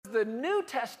the New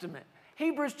Testament.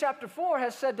 Hebrews chapter 4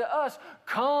 has said to us,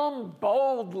 come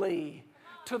boldly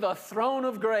to the throne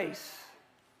of grace.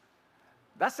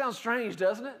 That sounds strange,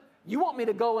 doesn't it? You want me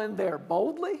to go in there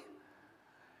boldly?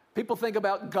 People think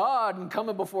about God and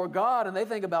coming before God, and they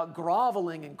think about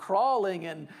groveling and crawling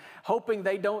and hoping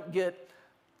they don't get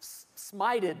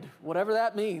smited, whatever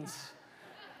that means.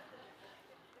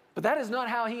 But that is not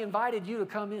how He invited you to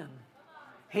come in.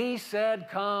 He said,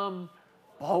 come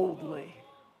boldly.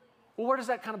 Well, where does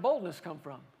that kind of boldness come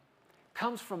from? It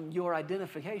comes from your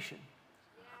identification.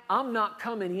 I'm not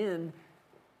coming in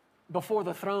before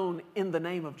the throne in the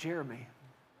name of Jeremy.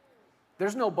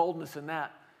 There's no boldness in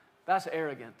that. That's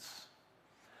arrogance.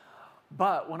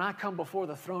 But when I come before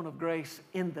the throne of grace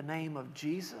in the name of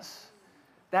Jesus,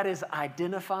 that is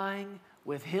identifying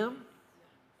with Him,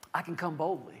 I can come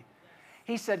boldly.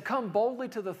 He said, come boldly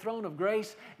to the throne of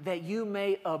grace that you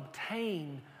may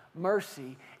obtain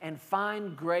mercy and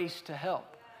find grace to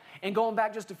help. And going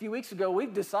back just a few weeks ago,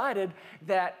 we've decided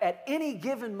that at any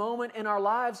given moment in our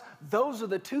lives, those are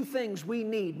the two things we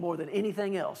need more than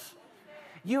anything else.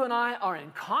 You and I are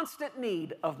in constant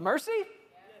need of mercy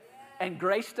and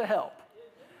grace to help.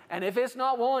 And if it's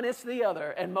not one, it's the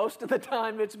other. And most of the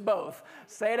time, it's both.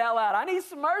 Say it out loud. I need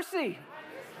some mercy.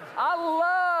 I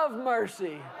love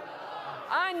mercy.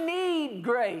 I need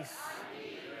grace.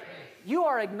 You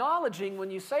are acknowledging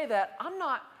when you say that, I'm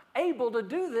not able to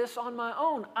do this on my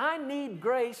own. I need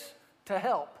grace to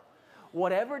help.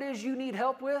 Whatever it is you need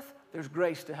help with, there's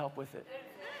grace to help with it.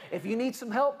 If you need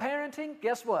some help parenting,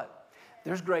 guess what?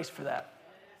 There's grace for that.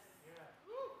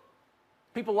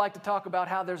 People like to talk about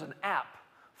how there's an app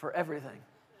for everything.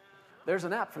 There's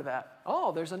an app for that.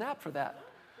 Oh, there's an app for that.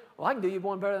 Well, I can do you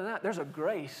one better than that. There's a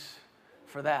grace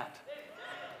for that.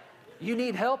 You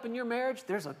need help in your marriage?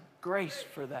 There's a grace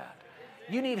for that.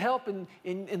 You need help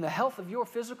in the health of your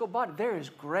physical body? There is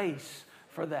grace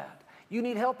for that. You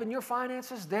need help in your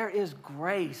finances? There is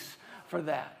grace for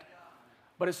that.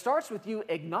 But it starts with you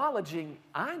acknowledging,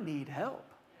 I need help.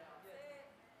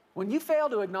 When you fail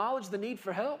to acknowledge the need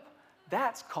for help,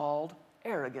 that's called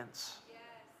arrogance.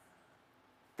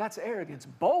 That's arrogance.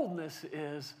 Boldness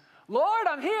is, Lord,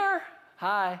 I'm here.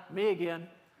 Hi, me again.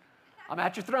 I'm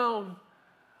at your throne.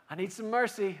 I need some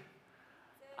mercy.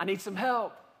 I need some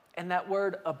help. And that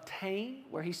word obtain,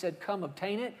 where He said, come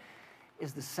obtain it,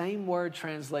 is the same word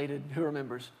translated, who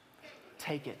remembers?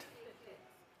 Take it.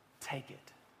 Take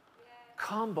it.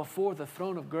 Come before the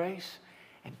throne of grace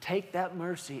and take that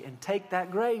mercy and take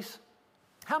that grace.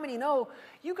 How many know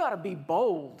you got to be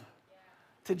bold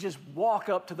to just walk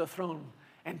up to the throne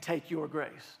and take your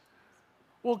grace?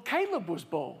 Well, Caleb was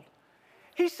bold.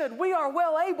 He said, we are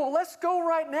well able. Let's go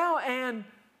right now and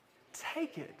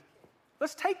take it.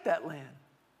 Let's take that land.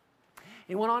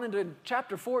 He went on into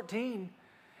chapter 14,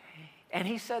 and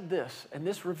he said this, and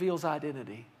this reveals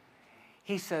identity.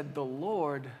 He said, the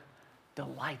Lord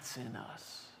delights in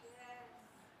us.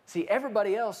 See,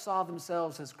 everybody else saw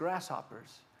themselves as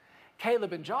grasshoppers.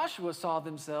 Caleb and Joshua saw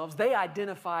themselves, they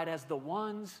identified as the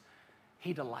ones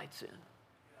He delights in.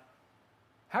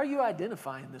 How are you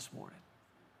identifying this morning?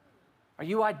 Are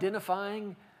you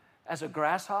identifying as a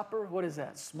grasshopper? What is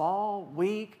that? Small,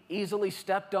 weak, easily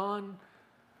stepped on?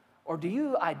 Or do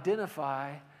you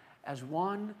identify as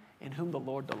one in whom the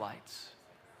Lord delights?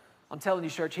 I'm telling you,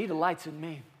 church, He delights in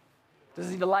me. Does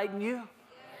He delight in you?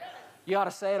 You ought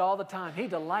to say it all the time. He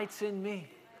delights in me.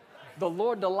 The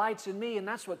Lord delights in me. And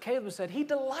that's what Caleb said. He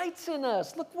delights in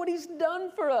us. Look what He's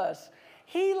done for us.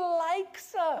 He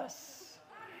likes us.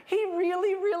 He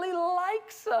really, really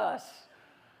likes us.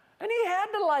 And He had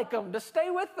to like them, to stay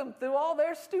with them through all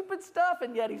their stupid stuff.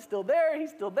 And yet He's still there,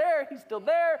 He's still there, He's still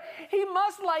there. He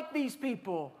must like these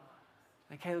people.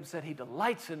 And Caleb said, He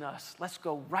delights in us. Let's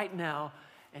go right now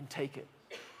and take it.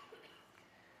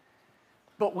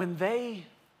 But when they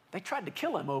tried to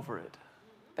kill him over it.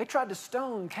 They tried to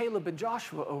stone Caleb and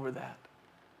Joshua over that.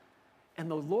 And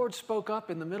the Lord spoke up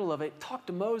in the middle of it, talked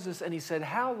to Moses, and He said,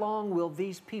 how long will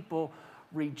these people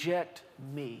reject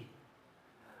me?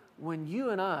 When you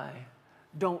and I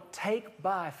don't take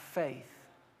by faith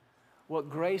what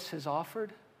grace has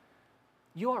offered,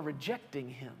 you are rejecting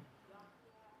Him.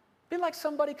 Be like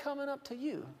somebody coming up to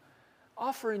you,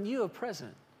 offering you a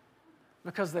present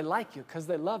because they like you, because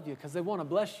they love you, because they want to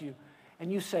bless you.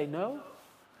 And you say no,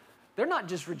 they're not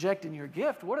just rejecting your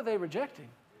gift. What are they rejecting?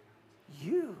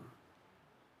 You.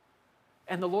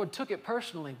 And the Lord took it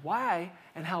personally. Why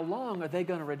and how long are they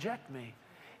going to reject me?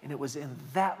 And it was in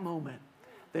that moment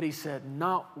that He said,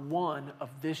 not one of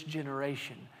this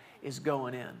generation is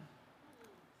going in.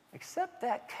 Except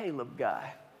that Caleb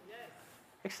guy.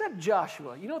 Except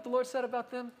Joshua. You know what the Lord said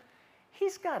about them?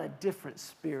 he's got a different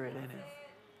spirit in him.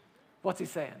 What's he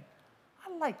saying?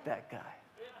 I like that guy.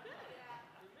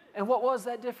 And what was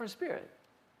that different spirit?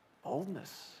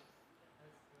 Boldness.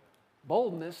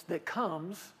 Boldness that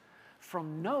comes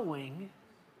from knowing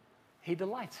he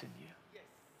delights in you.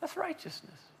 That's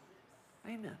righteousness.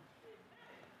 Amen.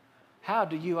 How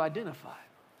do you identify?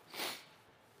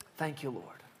 Thank you, Lord.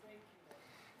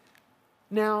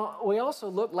 Now, we also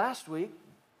looked last week,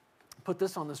 put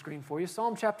this on the screen for you,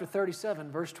 Psalm chapter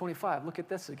 37, verse 25. Look at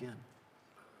this again.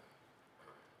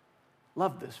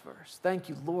 Love this verse. Thank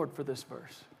you, Lord, for this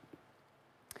verse.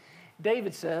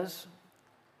 David says,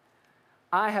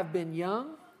 I have been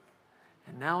young,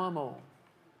 and now I'm old.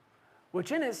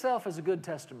 Which in itself is a good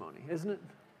testimony, isn't it?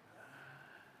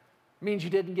 Means you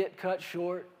didn't get cut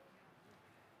short.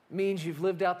 Means you've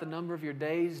lived out the number of your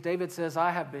days. David says, I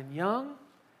have been young,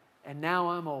 and now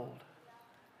I'm old.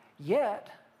 Yet,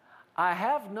 I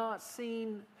have not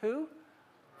seen who?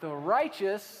 The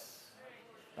righteous,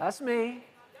 that's me,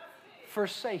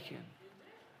 forsaken.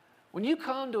 When you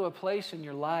come to a place in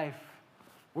your life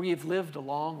where you've lived a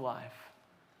long life,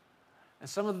 and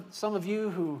some of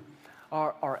you who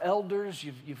are elders,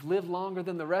 you've lived longer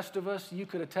than the rest of us, you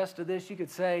could attest to this. You could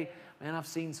say, man, I've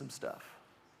seen some stuff.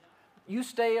 You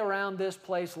stay around this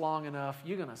place long enough,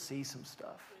 you're going to see some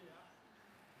stuff.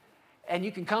 And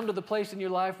you can come to the place in your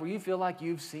life where you feel like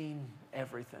you've seen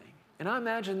everything. And I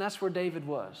imagine that's where David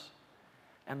was.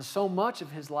 And so much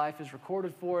of his life is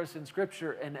recorded for us in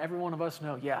Scripture, and every one of us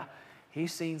know, yeah,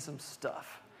 he's seen some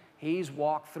stuff. He's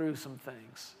walked through some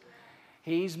things.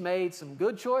 He's made some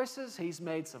good choices. He's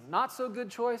made some not so good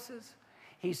choices.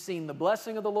 He's seen the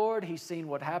blessing of the Lord. He's seen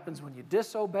what happens when you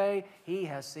disobey. He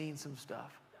has seen some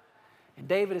stuff. And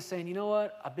David is saying, you know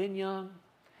what? I've been young.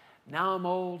 Now I'm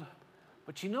old.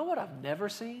 But you know what I've never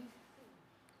seen?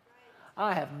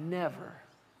 I have never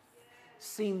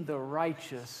seen the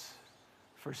righteous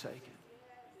forsaken.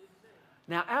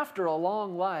 Now, after a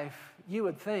long life, you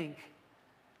would think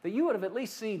that you would have at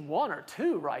least seen one or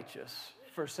two righteous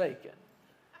forsaken.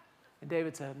 And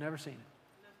David said, I've never seen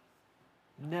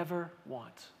it. Never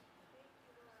once.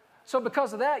 So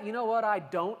because of that, you know what I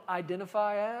don't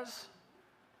identify as?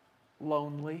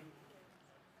 Lonely.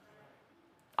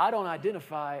 I don't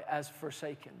identify as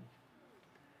forsaken.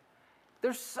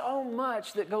 There's so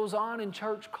much that goes on in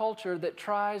church culture that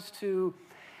tries to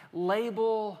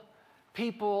label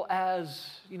people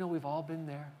as, you know, we've all been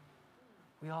there.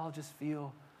 We all just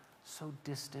feel so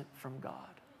distant from God.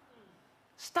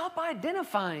 Stop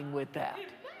identifying with that.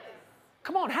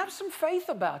 Come on, have some faith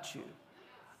about you.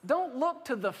 Don't look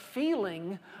to the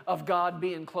feeling of God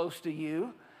being close to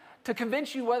you to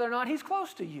convince you whether or not He's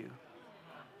close to you.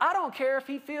 I don't care if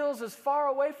He feels as far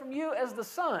away from you as the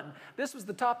sun. This was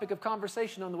the topic of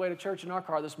conversation on the way to church in our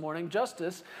car this morning.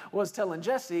 Justice was telling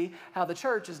Jesse how the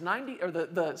church is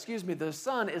the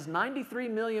sun is 93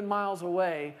 million miles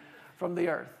away from the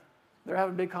earth. They're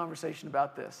having a big conversation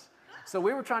about this. So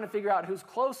we were trying to figure out who's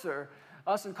closer,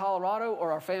 us in Colorado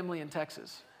or our family in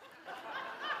Texas.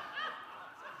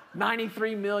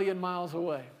 93 million miles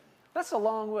away. That's a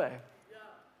long way.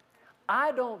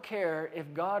 I don't care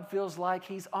if God feels like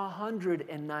He's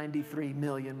 193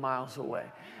 million miles away.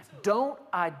 Don't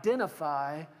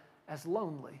identify as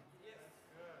lonely.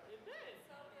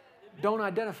 Don't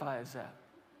identify as that.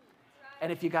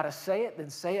 And if you got to say it, then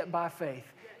say it by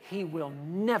faith. He will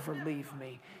never leave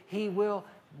me. He will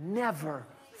never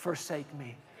forsake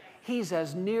me. He's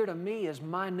as near to me as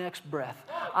my next breath.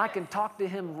 I can talk to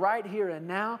Him right here and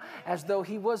now as though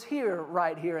He was here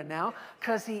right here and now,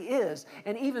 because He is.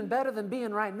 And even better than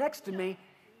being right next to me,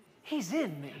 He's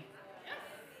in me.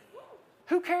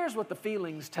 Who cares what the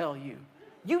feelings tell you?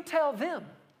 You tell them.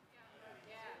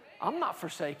 I'm not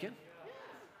forsaken.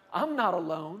 I'm not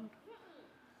alone.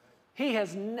 He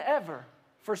has never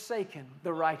forsaken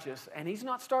the righteous. And He's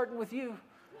not starting with you.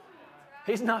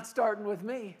 He's not starting with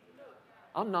me.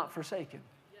 I'm not forsaken.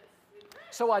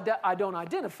 So I don't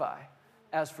identify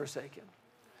as forsaken.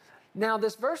 Now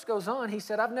this verse goes on. He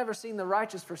said, I've never seen the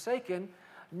righteous forsaken,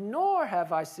 nor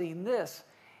have I seen this,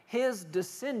 his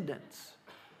descendants.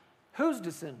 Whose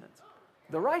descendants?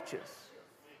 The righteous.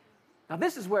 Now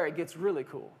this is where it gets really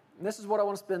cool. And this is what I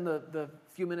want to spend the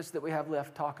few minutes that we have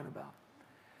left talking about.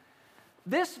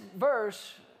 This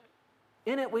verse,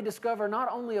 in it we discover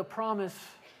not only a promise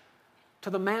to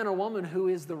the man or woman who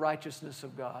is the righteousness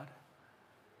of God,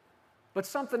 but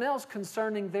something else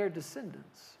concerning their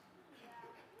descendants,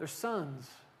 their sons,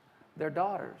 their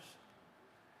daughters.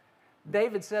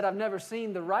 David said, I've never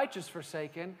seen the righteous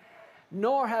forsaken,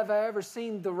 nor have I ever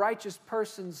seen the righteous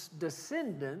person's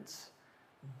descendants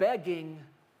begging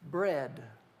bread.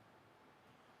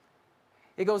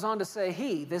 It goes on to say,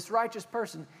 he, this righteous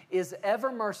person, is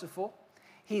ever merciful.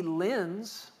 He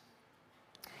lends,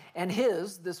 and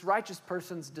this righteous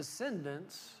person's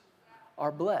descendants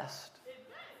are blessed.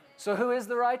 So who is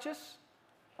the righteous?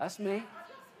 That's me.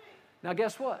 Now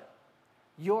guess what?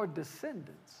 Your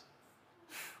descendants,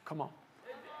 come on,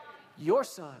 your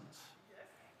sons,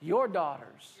 your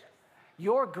daughters,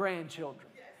 your grandchildren,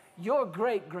 your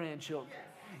great-grandchildren,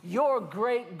 your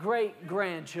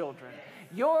great-great-grandchildren,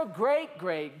 your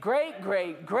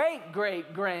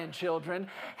great-great-great-great-great-great-grandchildren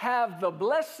have the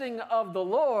blessing of the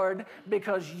Lord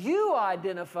because you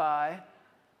identify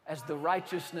as the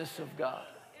righteousness of God.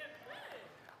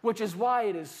 Which is why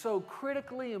it is so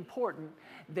critically important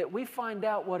that we find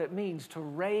out what it means to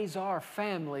raise our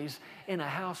families in a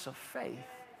house of faith.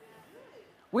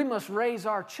 We must raise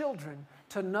our children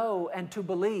to know and to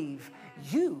believe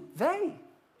they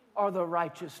are the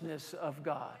righteousness of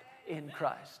God in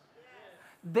Christ.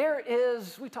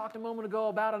 We talked a moment ago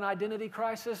about an identity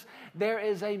crisis. There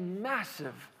is a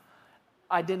massive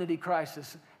identity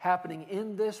crisis happening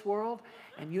in this world,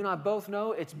 and you and I both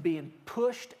know it's being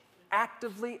pushed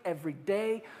actively every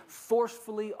day,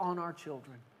 forcefully on our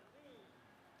children.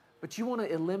 But you want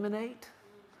to eliminate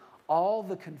all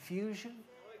the confusion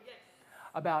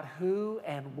about who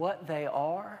and what they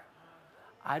are?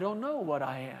 I don't know what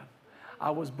I am. I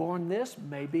was born this,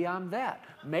 maybe I'm that.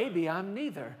 Maybe I'm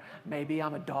neither. Maybe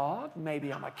I'm a dog,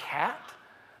 maybe I'm a cat,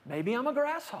 maybe I'm a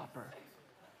grasshopper.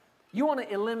 You want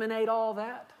to eliminate all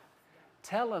that?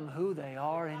 Tell them who they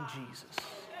are in Jesus.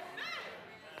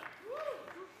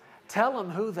 Tell them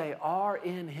who they are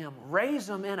in Him. Raise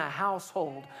them in a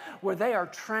household where they are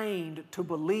trained to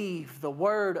believe the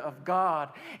Word of God.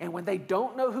 And when they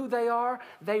don't know who they are,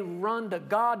 they run to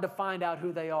God to find out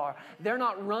who they are. They're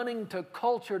not running to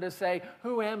culture to say,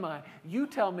 who am I? You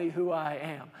tell me who I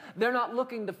am. They're not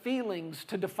looking to feelings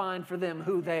to define for them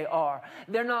who they are.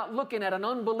 They're not looking at an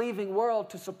unbelieving world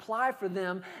to supply for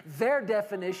them their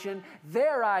definition,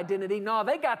 their identity. No,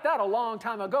 they got that a long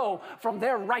time ago from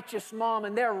their righteous mom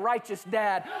and their righteous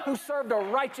dad who served a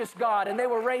righteous God, and they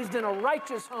were raised in a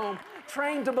righteous home,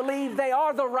 trained to believe they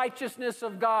are the righteousness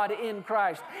of God in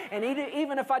Christ. And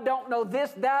even if I don't know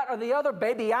this, that, or the other,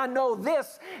 baby, I know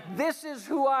this. This is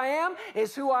who I am,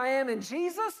 is who I am in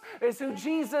Jesus, is who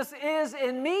Jesus is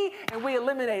in me, and we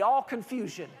eliminate all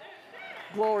confusion.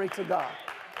 Glory to God.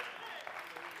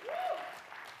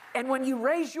 And when you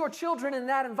raise your children in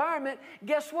that environment,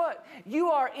 guess what? You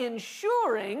are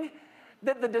ensuring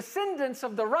that the descendants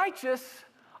of the righteous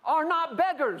are not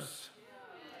beggars.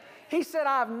 He said,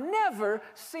 I've never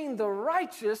seen the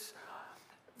righteous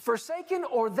forsaken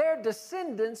or their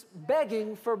descendants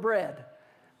begging for bread.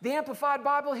 The Amplified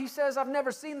Bible, he says, I've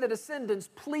never seen the descendants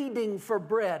pleading for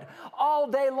bread. All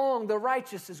day long, the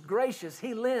righteous is gracious.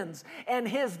 He lends, and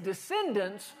his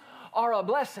descendants are a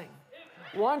blessing.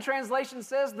 One translation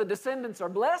says the descendants are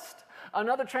blessed.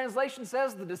 Another translation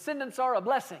says the descendants are a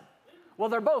blessing. Well,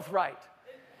 they're both right.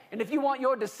 And if you want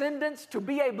your descendants to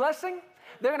be a blessing,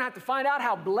 they're going to have to find out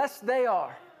how blessed they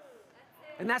are.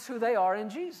 And that's who they are in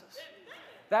Jesus.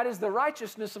 That is the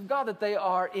righteousness of God, that they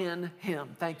are in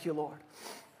Him. Thank you, Lord.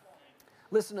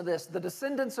 Listen to this. The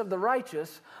descendants of the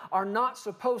righteous are not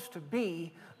supposed to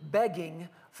be begging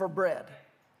for bread.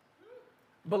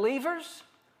 Believers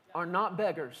are not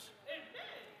beggars.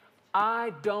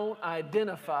 I don't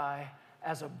identify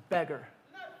as a beggar.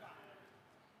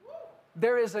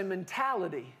 There is a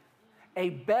mentality,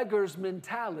 a beggar's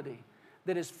mentality,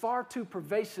 that is far too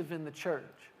pervasive in the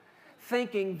church,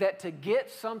 thinking that to get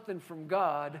something from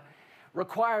God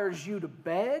requires you to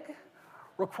beg,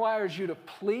 requires you to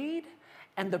plead,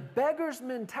 and the beggar's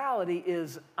mentality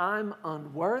is, I'm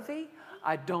unworthy,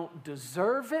 I don't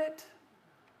deserve it.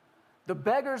 The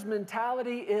beggar's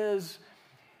mentality is,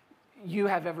 you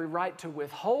have every right to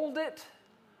withhold it,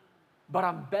 but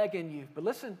I'm begging you. But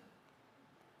listen,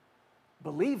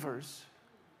 believers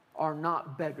are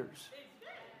not beggars.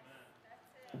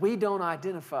 We don't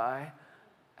identify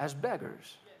as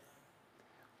beggars.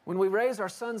 When we raise our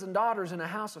sons and daughters in a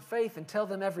house of faith and tell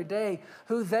them every day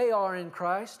who they are in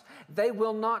Christ, they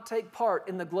will not take part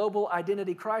in the global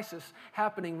identity crisis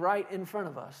happening right in front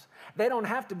of us. They don't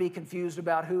have to be confused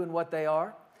about who and what they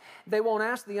are. They won't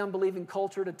ask the unbelieving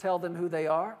culture to tell them who they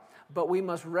are, but we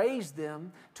must raise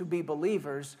them to be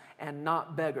believers and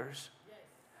not beggars.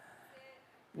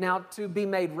 Now, to be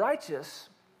made righteous,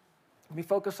 let me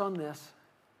focus on this,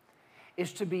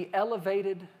 is to be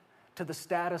elevated to the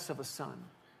status of a son,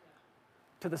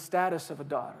 to the status of a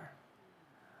daughter.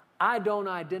 I don't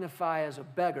identify as a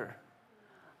beggar.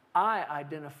 I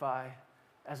identify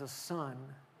as a son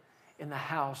in the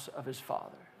house of his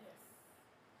father.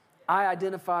 I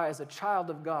identify as a child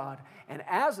of God, and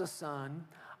as a son,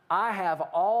 I have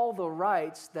all the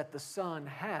rights that the son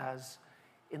has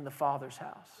in the Father's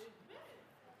house.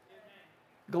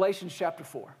 Galatians chapter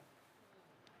 4.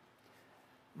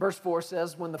 Verse 4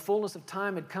 says, when the fullness of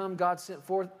time had come, God sent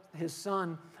forth his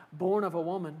Son, born of a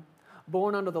woman,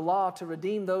 born under the law, to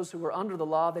redeem those who were under the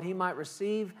law, that he might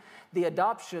receive the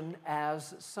adoption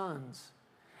as sons.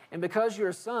 And because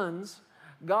you're sons,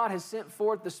 God has sent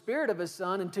forth the Spirit of his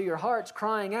Son into your hearts,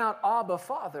 crying out, Abba,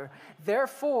 Father.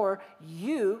 Therefore,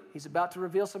 he's about to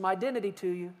reveal some identity to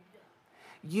you.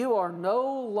 You are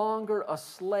no longer a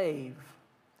slave,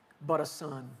 but a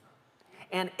son.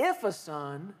 And if a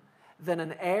son, then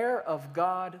an heir of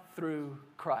God through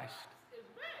Christ.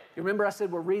 You remember I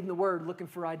said we're reading the Word looking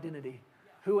for identity.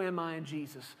 Who am I in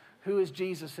Jesus? Who is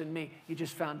Jesus in me? You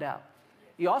just found out.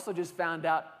 You also just found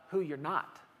out who you're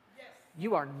not.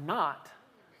 You are not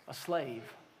a slave.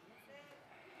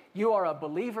 You are a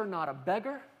believer, not a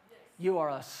beggar. You are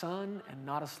a son and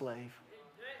not a slave.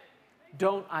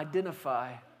 Don't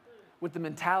identify with the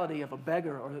mentality of a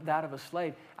beggar or that of a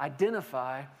slave.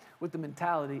 Identify with the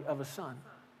mentality of a son.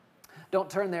 Don't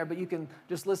turn there, but you can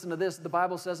just listen to this. The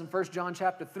Bible says in 1 John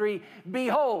chapter 3,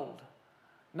 behold,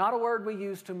 not a word we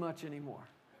use too much anymore.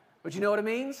 But you know what it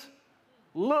means?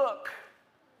 Look.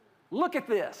 Look at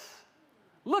this.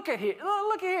 Look at here.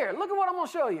 Look at here. Look at what I'm going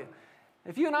to show you.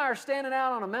 If you and I are standing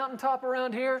out on a mountaintop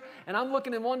around here, and I'm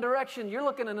looking in one direction, you're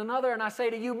looking in another, and I say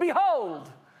to you,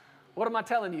 behold. What am I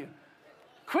telling you?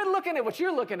 Quit looking at what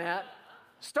you're looking at.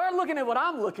 Start looking at what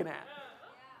I'm looking at.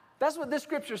 That's what this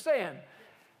scripture's saying.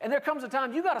 And there comes a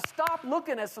time you got to stop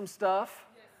looking at some stuff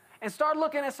and start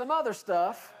looking at some other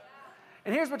stuff.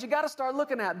 And here's what you got to start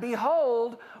looking at.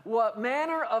 Behold, what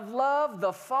manner of love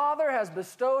the Father has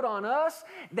bestowed on us,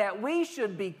 that we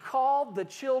should be called the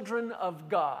children of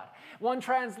God. One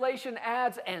translation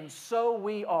adds, and so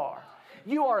we are.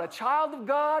 You are a child of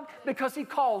God because he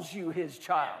calls you his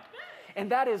child.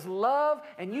 And that is love,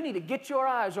 and you need to get your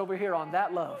eyes over here on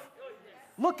that love.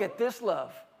 Look at this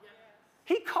love.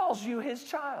 He calls you his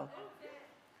child.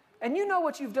 And you know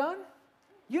what you've done.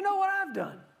 You know what I've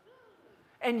done.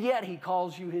 And yet he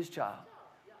calls you his child.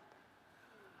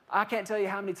 I can't tell you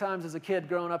how many times as a kid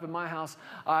growing up in my house,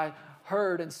 I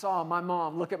heard and saw my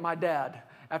mom look at my dad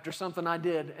after something I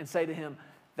did and say to him,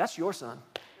 that's your son.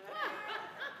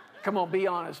 Come on, be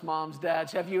honest, moms,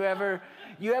 dads. Have you ever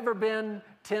been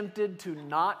tempted to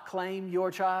not claim your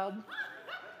child?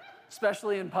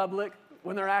 Especially in public,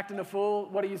 when they're acting a fool.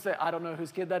 What do you say? I don't know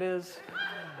whose kid that is.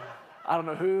 I don't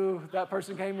know who that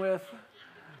person came with.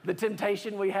 The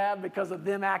temptation we have because of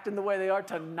them acting the way they are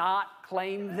to not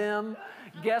claim them.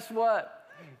 Guess what?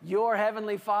 Your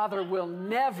heavenly Father will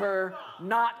never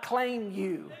not claim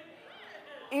you.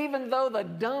 Even though the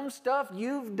dumb stuff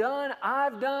you've done,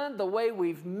 I've done, the way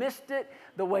we've missed it,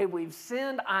 the way we've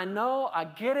sinned, I know, I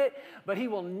get it, but he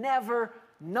will never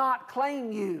not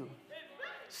claim you.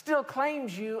 Still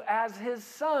claims you as his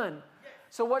son.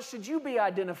 So what should you be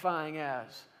identifying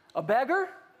as? A beggar?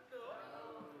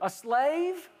 A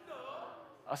slave?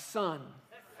 A son?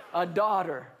 A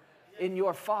daughter in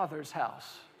your Father's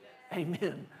house?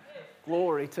 Amen.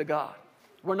 Glory to God.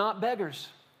 We're not beggars.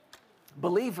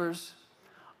 Believers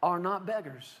are not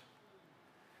beggars.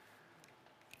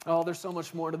 Oh, there's so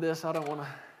much more to this. I don't want to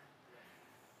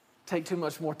take too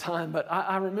much more time, but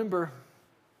I remember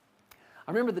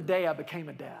the day I became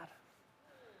a dad.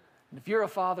 And if you're a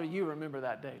father, you remember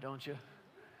that day, don't you?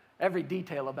 Every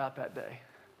detail about that day.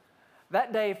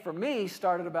 That day for me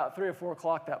started about 3 or 4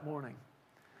 o'clock that morning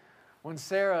when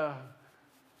Sarah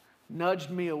nudged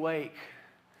me awake.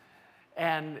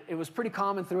 And it was pretty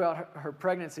common throughout her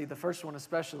pregnancy, the first one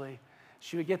especially.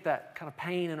 She would get that kind of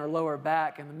pain in her lower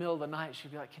back in the middle of the night.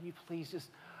 She'd be like, can you please just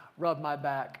rub my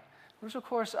back? Which, of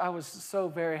course, I was so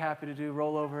very happy to do,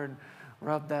 roll over and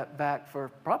rub that back for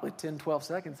probably 10, 12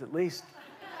 seconds at least.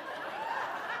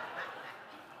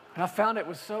 And I found it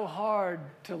was so hard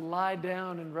to lie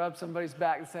down and rub somebody's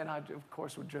back, and then I, of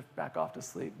course, would drift back off to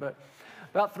sleep. But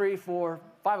about 3, 4,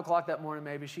 5 o'clock that morning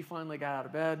maybe, she finally got out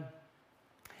of bed.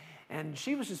 And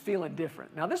she was just feeling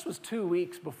different. Now, this was 2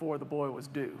 weeks before the boy was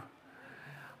due.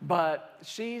 But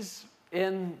she's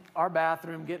in our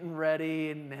bathroom getting ready,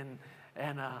 and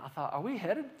I thought, are we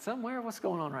headed somewhere? What's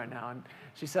going on right now? And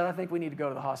she said, I think we need to go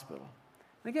to the hospital.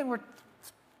 And again, we're a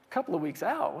couple of weeks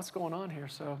out. What's going on here?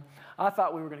 So I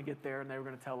thought we were going to get there, and they were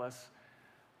going to tell us,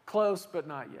 close, but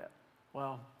not yet.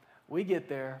 Well, we get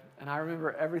there, and I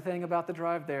remember everything about the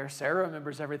drive there. Sarah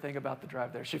remembers everything about the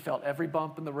drive there. She felt every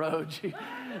bump in the road.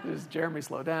 Jeremy,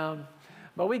 slow down.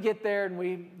 But we get there, and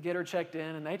we get her checked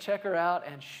in, and they check her out,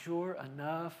 and sure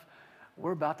enough,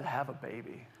 we're about to have a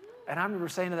baby. And I remember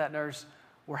saying to that nurse,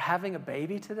 we're having a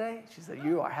baby today? She said,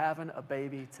 you are having a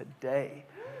baby today.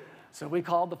 So we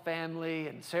called the family,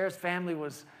 and Sarah's family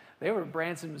they were in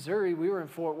Branson, Missouri. We were in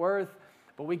Fort Worth,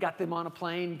 but we got them on a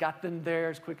plane, got them there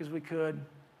as quick as we could.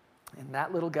 And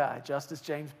that little guy, Justice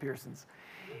James Pearsons,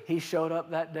 he showed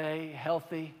up that day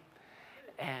healthy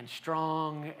and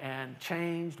strong and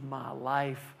changed my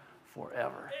life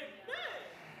forever.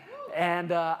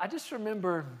 And I just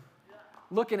remember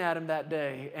looking at him that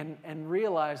day and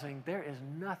realizing there is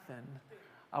nothing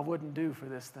I wouldn't do for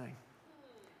this thing.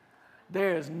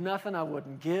 There is nothing I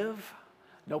wouldn't give,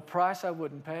 no price I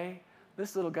wouldn't pay.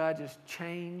 This little guy just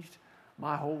changed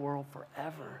my whole world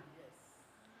forever.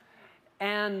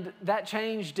 And that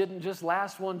change didn't just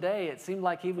last one day. It seemed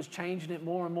like he was changing it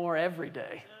more and more every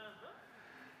day.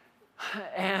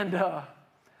 And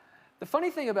the funny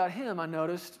thing about him, I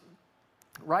noticed,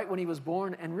 right when he was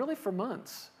born, and really for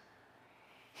months,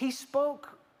 he spoke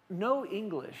no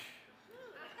English,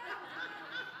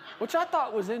 which I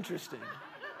thought was interesting.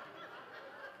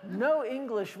 No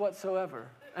English whatsoever.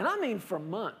 And I mean for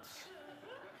months.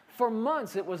 For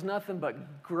months, it was nothing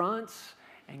but grunts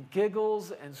and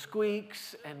giggles and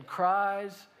squeaks and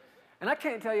cries. And I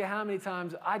can't tell you how many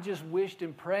times I just wished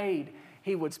and prayed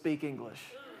he would speak English.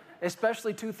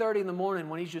 Especially 2:30 in the morning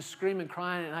when he's just screaming,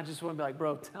 crying, and I just want to be like,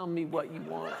 bro, tell me what you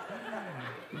want.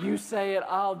 You say it,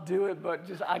 I'll do it, but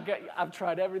I've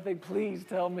tried everything. Please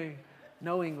tell me.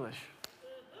 No English.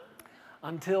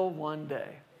 Until one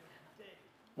day.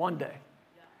 One day.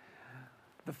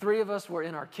 The three of us were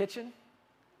in our kitchen,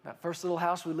 that first little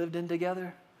house we lived in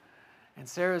together, and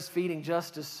Sarah's feeding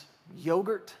Justice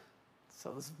yogurt.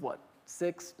 So this is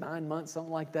 6, 9 months,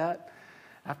 something like that,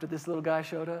 after this little guy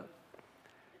showed up.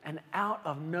 And out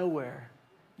of nowhere,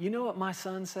 you know what my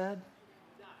son said?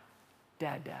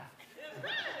 Dada.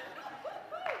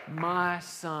 My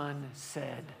son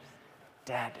said,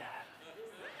 Dada.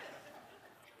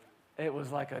 It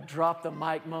was like a drop the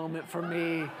mic moment for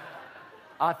me.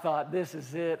 I thought, this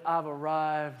is it. I've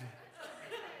arrived.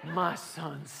 My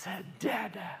son said,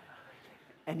 Dada.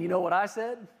 And you know what I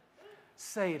said?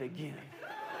 Say it again.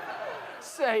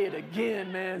 Say it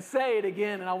again, man. Say it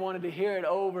again. And I wanted to hear it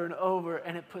over and over.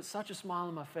 And it put such a smile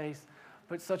on my face,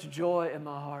 put such joy in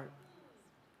my heart.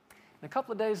 And a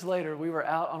couple of days later, we were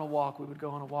out on a walk. We would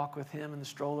go on a walk with him in the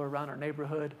stroller around our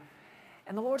neighborhood.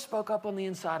 And the Lord spoke up on the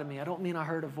inside of me. I don't mean I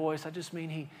heard a voice. I just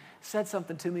mean he said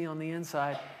something to me on the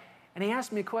inside. And he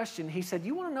asked me a question. He said,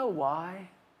 you want to know why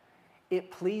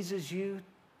it pleases you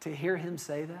to hear him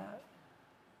say that?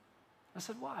 I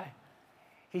said, why?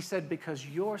 He said, because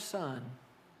your son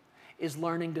is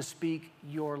learning to speak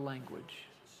your language.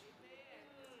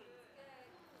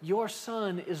 Your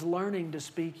son is learning to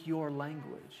speak your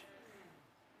language.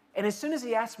 And as soon as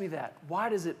he asked me that, why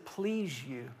does it please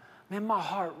you? Man, my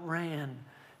heart ran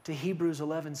to Hebrews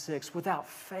 11:6. Without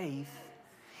faith,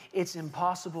 it's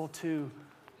impossible to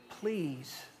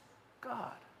please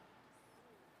God.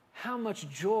 How much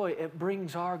joy it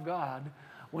brings our God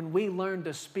when we learn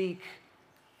to speak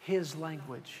His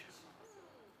language.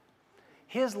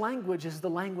 His language is the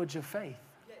language of faith.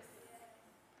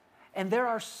 And there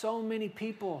are so many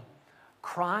people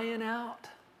crying out,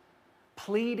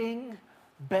 pleading,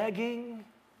 begging,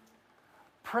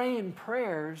 praying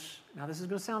prayers. Now, this is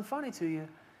going to sound funny to you,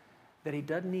 that He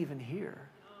doesn't even hear.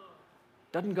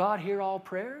 Doesn't God hear all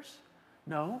prayers?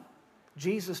 No.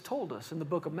 Jesus told us in the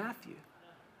book of Matthew,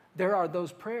 there are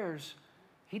those prayers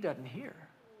He doesn't hear.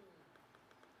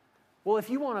 Well, if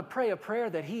you want to pray a prayer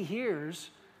that He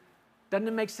hears, doesn't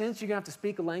it make sense you're going to have to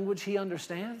speak a language He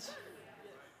understands?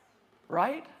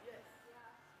 Right?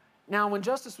 Now, when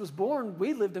Justice was born,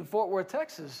 we lived in Fort Worth,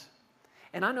 Texas.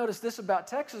 And I noticed this about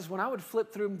Texas. When I would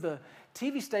flip through the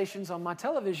TV stations on my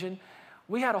television,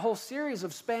 we had a whole series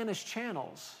of Spanish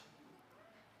channels.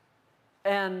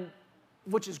 And,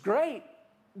 which is great.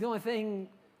 The only thing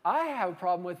I have a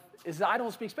problem with is that I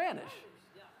don't speak Spanish.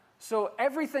 So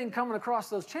everything coming across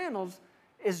those channels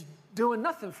is doing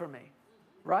nothing for me,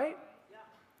 right?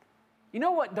 You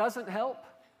know what doesn't help?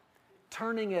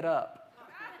 Turning it up.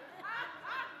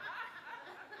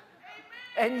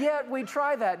 And yet we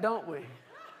try that, don't we?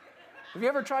 Have you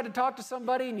ever tried to talk to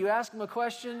somebody and you ask them a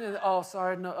question and, oh,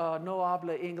 sorry, no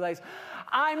habla inglés.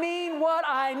 I mean, what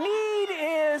I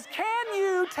need is, can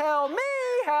you tell me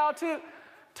how to?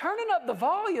 Turning up the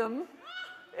volume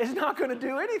is not going to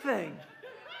do anything.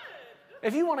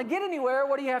 If you want to get anywhere,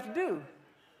 what do you have to do?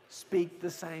 Speak the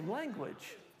same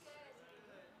language.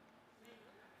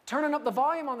 Turning up the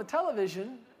volume on the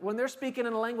television when they're speaking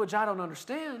in a language I don't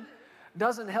understand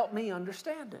doesn't help me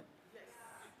understand it.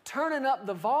 Turning up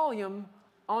the volume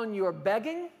on your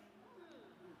begging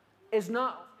is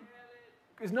not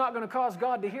is not going to cause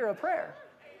God to hear a prayer.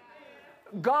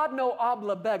 God no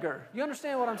habla beggar. You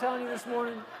understand what I'm telling you this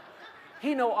morning?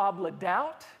 He no habla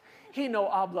doubt. He no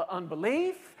habla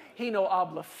unbelief. He no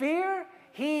habla fear.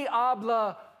 He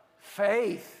habla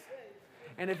faith.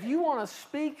 And if you want to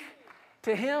speak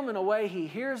to Him in a way He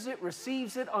hears it,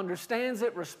 receives it, understands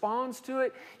it, responds to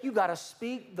it, you got to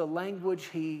speak the language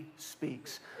He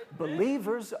speaks.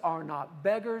 Believers are not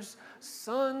beggars.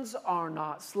 Sons are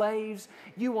not slaves.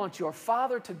 You want your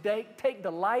Father to take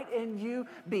delight in you,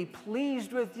 be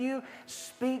pleased with you.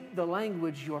 Speak the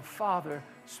language your Father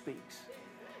speaks,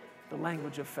 the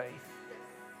language of faith.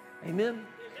 Amen?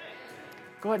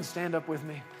 Go ahead and stand up with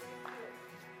me.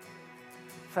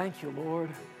 Thank you, Lord.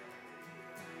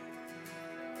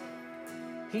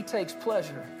 He takes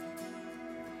pleasure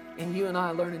in you and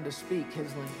I learning to speak His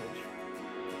language.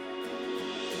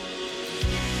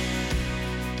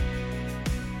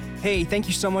 Hey, thank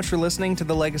you so much for listening to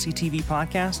the Legacy TV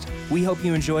podcast. We hope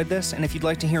you enjoyed this, and if you'd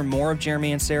like to hear more of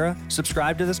Jeremy and Sarah,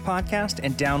 subscribe to this podcast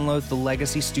and download the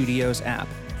Legacy Studios app.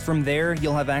 From there,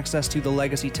 you'll have access to the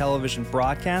Legacy Television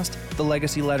broadcast, the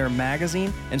Legacy Letter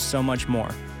magazine, and so much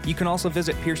more. You can also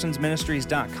visit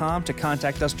pearsonsministries.com to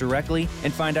contact us directly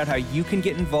and find out how you can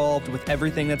get involved with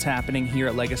everything that's happening here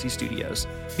at Legacy Studios.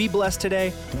 Be blessed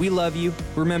today. We love you.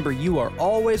 Remember, you are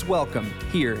always welcome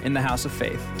here in the House of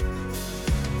Faith.